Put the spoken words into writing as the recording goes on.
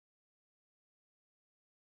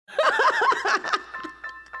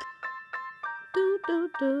do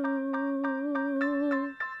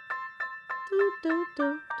do. Do do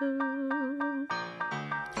do do.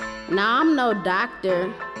 Now I'm no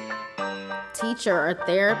doctor, teacher, or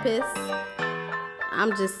therapist.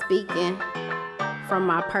 I'm just speaking from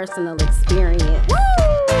my personal experience. Woo!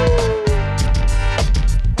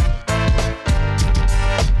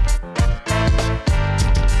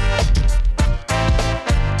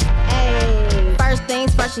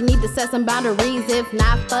 First, you need to set some boundaries. If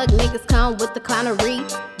not, fuck niggas come with the clownery.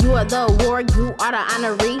 You are the award, you are the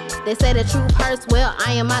honoree. They say the truth hurts, well,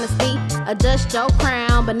 I am honesty. Adjust your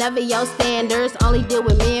crown, but never your standards. Only deal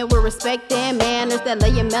with men with respect and manners that lay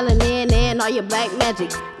your melanin and all your black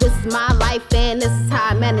magic. This is my life and this is how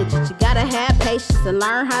I manage it. You gotta have patience and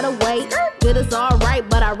learn how to wait. Good is alright,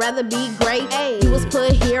 but I'd rather be great. You was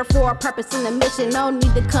put here for a purpose and a mission. No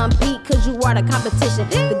need to compete, cause you are the competition.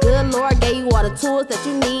 The good Lord gave you all the tools that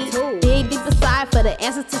you need. Dig deep inside for the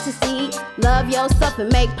answers to succeed. Love yourself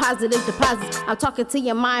and make positive deposits. I'm talking to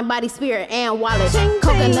your mind, body, spirit, and wallet.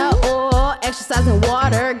 Coconut oil, exercise, and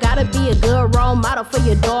water. Gotta be a good role model for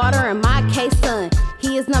your daughter. In my case, son,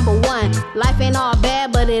 he is number one. Life ain't all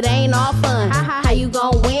bad, but it ain't all fun. How you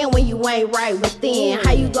gon' win when you ain't right within?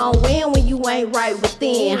 How you gon' win when you ain't right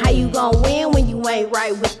within? How you gon' win when you ain't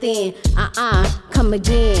right within? Come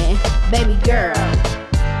again, baby girl.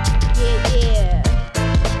 Yeah, yeah.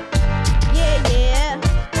 Yeah, yeah.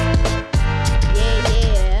 Yeah,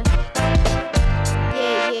 yeah.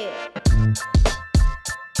 Yeah, yeah.